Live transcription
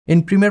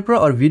In Premiere Pro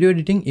or video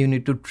editing, you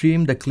need to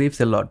trim the clips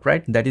a lot,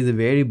 right? That is a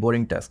very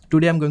boring task.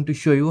 Today I'm going to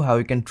show you how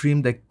you can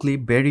trim the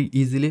clip very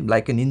easily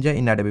like a ninja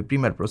in Adobe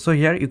Premiere Pro. So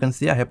here you can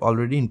see I have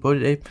already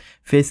imported a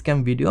face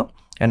cam video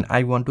and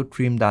I want to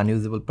trim the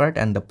unusable part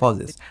and the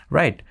pauses,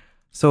 right?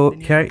 So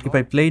here if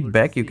I play it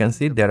back, you can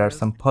see there are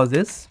some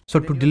pauses. So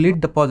to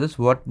delete the pauses,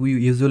 what we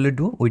usually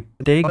do, we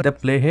take the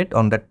playhead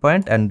on that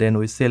point and then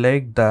we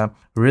select the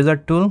razor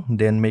tool,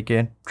 then make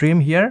a trim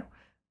here,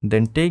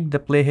 then take the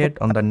playhead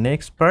on the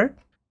next part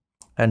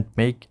and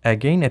make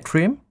again a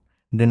trim.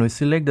 Then we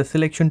select the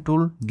selection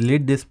tool,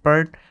 delete this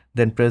part,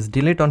 then press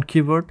delete on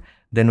keyboard,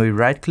 then we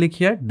right click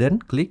here, then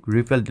click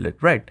refill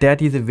delete, right?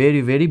 That is a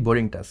very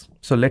boring task.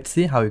 So let's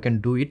see how you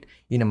can do it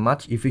in a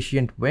much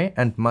efficient way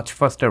and much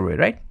faster way,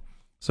 right?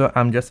 So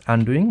I'm just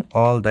undoing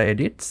all the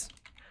edits.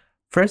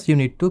 First you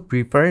need to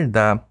prepare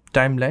the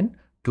timeline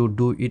to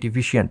do it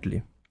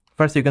efficiently.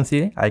 First you can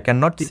see I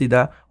cannot see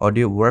the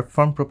audio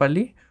waveform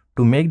properly.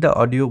 To make the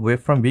audio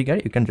waveform bigger,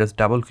 you can just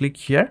double click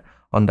here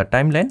on the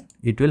timeline.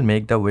 It will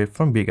make the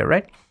waveform bigger,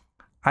 right?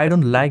 I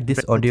don't like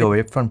this audio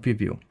waveform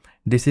preview.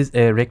 This is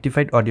a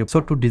rectified audio. So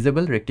to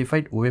disable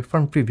rectified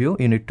waveform preview,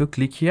 you need to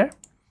click here.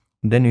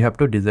 Then you have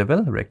to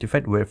disable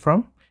rectified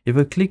waveform. If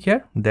you click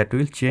here, that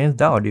will change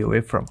the audio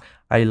waveform.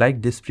 I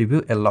like this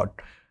preview a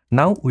lot.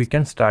 Now we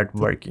can start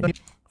working.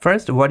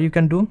 First, what you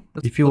can do,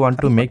 if you want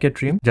to make a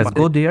trim, just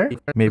go there,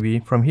 maybe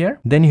from here.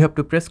 Then you have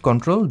to press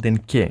Ctrl, then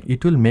K.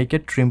 It will make a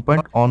trim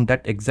point on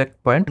that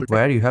exact point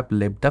where you have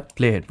left the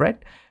playhead, right?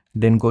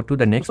 Then go to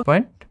the next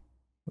point,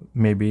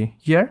 maybe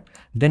here.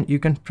 Then you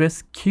can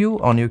press Q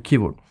on your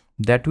keyboard.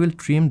 That will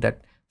trim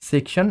that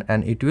section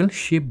and it will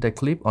ship the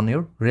clip on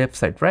your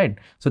website, right?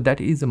 So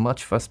that is a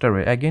much faster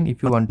way. Again,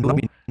 if you want to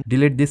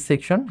delete this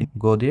section,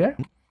 go there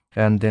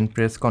and then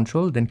press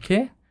Ctrl, then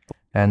K.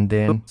 And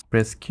then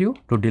press Q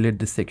to delete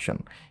this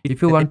section.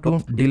 If you want to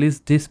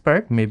delete this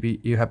part, maybe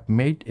you have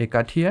made a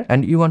cut here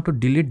and you want to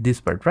delete this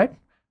part, right?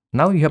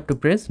 Now you have to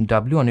press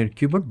W on your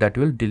keyboard. That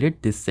will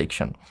delete this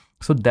section.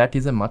 So that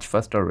is a much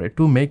faster way.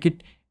 To make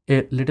it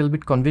a little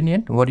bit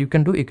convenient, what you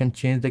can do, you can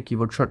change the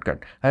keyboard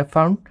shortcut. I have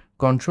found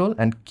Ctrl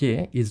and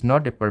K is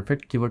not a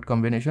perfect keyboard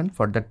combination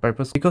for that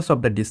purpose because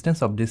of the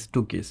distance of these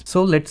two keys.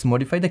 So let's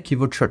modify the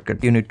keyboard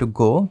shortcut. You need to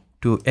go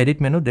to edit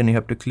menu, then you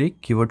have to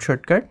click keyboard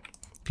shortcut.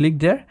 Click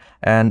there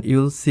and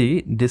you'll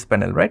see this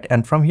panel, right?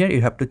 And from here you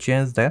have to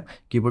change the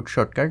keyboard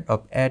shortcut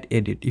of add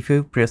edit. If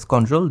you press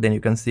Ctrl, then you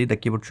can see the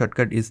keyboard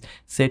shortcut is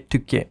set to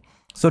K.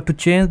 So to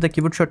change the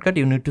keyboard shortcut,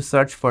 you need to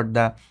search for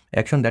the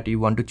action that you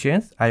want to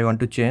change. I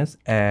want to change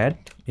add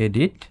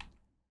edit.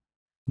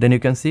 Then you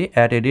can see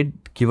add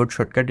edit keyboard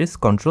shortcut is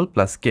Ctrl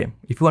plus K.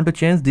 If you want to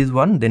change this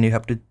one, then you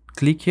have to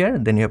click here,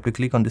 then you have to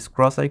click on this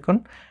cross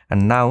icon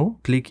and now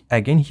click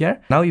again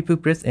here. Now if you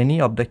press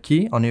any of the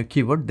key on your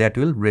keyboard, that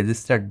will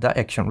register the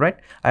action, right?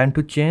 I want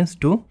to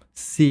change to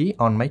C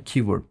on my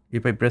keyboard.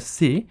 If I press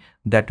C,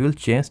 that will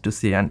change to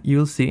C and you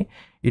will see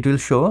it will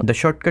show the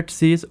shortcut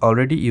C is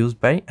already used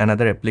by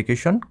another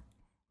application,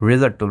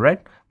 razor tool,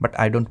 right? But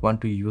I don't want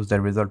to use the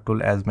razor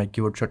tool as my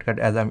keyboard shortcut,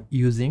 as I'm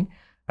using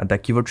the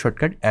keyboard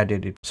shortcut add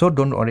edit. So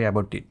don't worry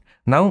about it.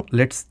 Now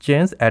let's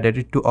change add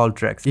edit to all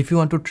tracks. If you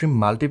want to trim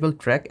multiple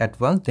tracks at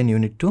once, then you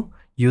need to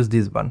use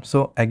this one.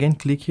 So again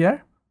click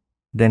here,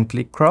 then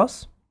click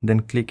cross,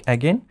 then click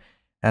again.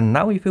 And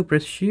now if you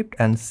press shift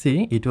and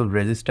C, it will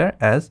register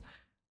as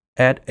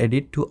add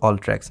edit to all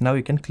tracks. Now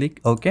you can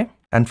click OK.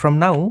 And from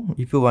now,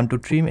 if you want to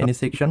trim any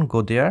section,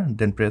 go there,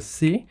 then press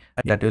C.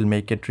 That will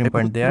make a trim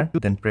point there.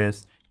 Then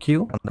press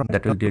Q.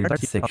 That will delete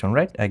this section,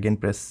 right? Again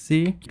press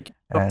C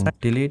and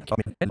delete.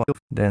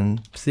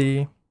 Then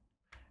C.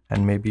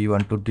 And maybe you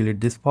want to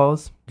delete this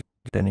pause,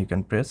 then you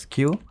can press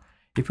Q.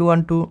 If you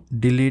want to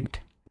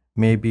delete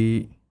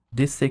maybe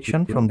this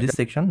section from this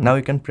section, now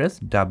you can press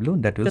W,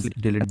 that will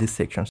delete this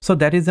section. So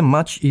that is a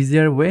much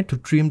easier way to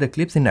trim the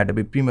clips in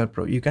Adobe Premiere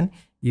Pro. You can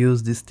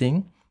use this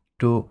thing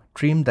to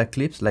trim the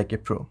clips like a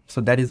pro.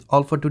 So that is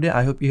all for today.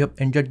 I hope you have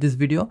enjoyed this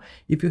video.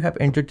 If you have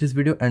enjoyed this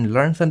video and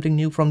learned something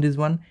new from this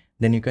one,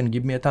 then you can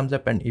give me a thumbs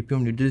up. And if you're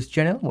new to this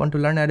channel, want to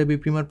learn Adobe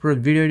Premiere Pro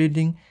video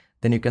editing,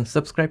 then you can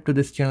subscribe to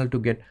this channel to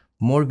get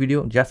more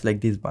video just like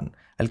this one.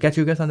 I'll catch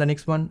you guys on the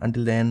next one.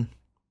 Until then,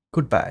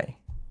 goodbye.